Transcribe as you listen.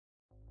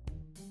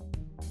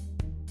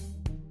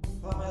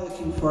What am I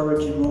looking forward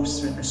to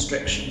most when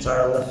restrictions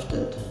are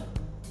lifted?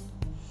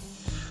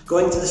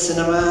 Going to the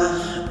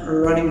cinema,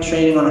 running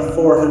training on a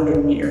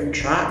 400-metre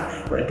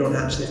track where I don't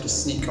actually have to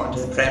sneak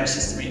onto the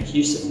premises to make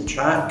use of the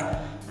track.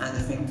 And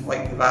I think,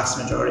 like the vast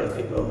majority of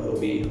people who will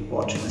be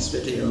watching this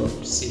video,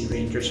 to see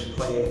Rangers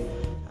play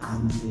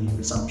and the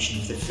resumption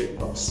of the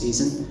football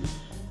season.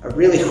 I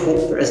really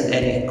hope there isn't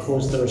any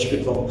closed doors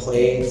football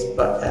played,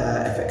 but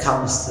if it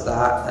comes to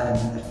that,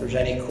 then if there's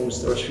any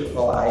closed doors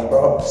football at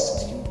Ibrox,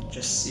 as you can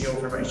just see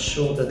over my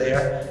shoulder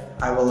there,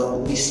 I will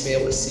at least be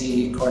able to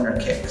see corner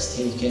kicks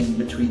taken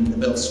between the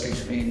Bill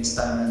Street main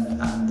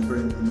stand and the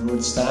Broomloan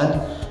Road stand.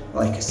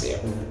 Like I say, I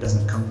hope it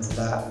doesn't come to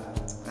that.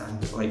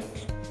 And like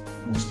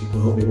most people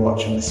who will be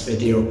watching this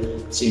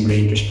video, seeing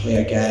Rangers play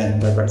again,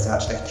 whether it's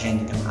actually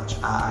attending a match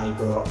at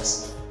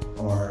Ibrox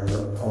or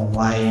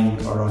online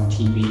or on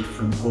TV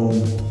from home,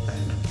 then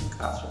I think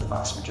that's what the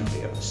vast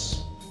majority of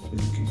us are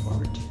looking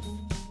forward to.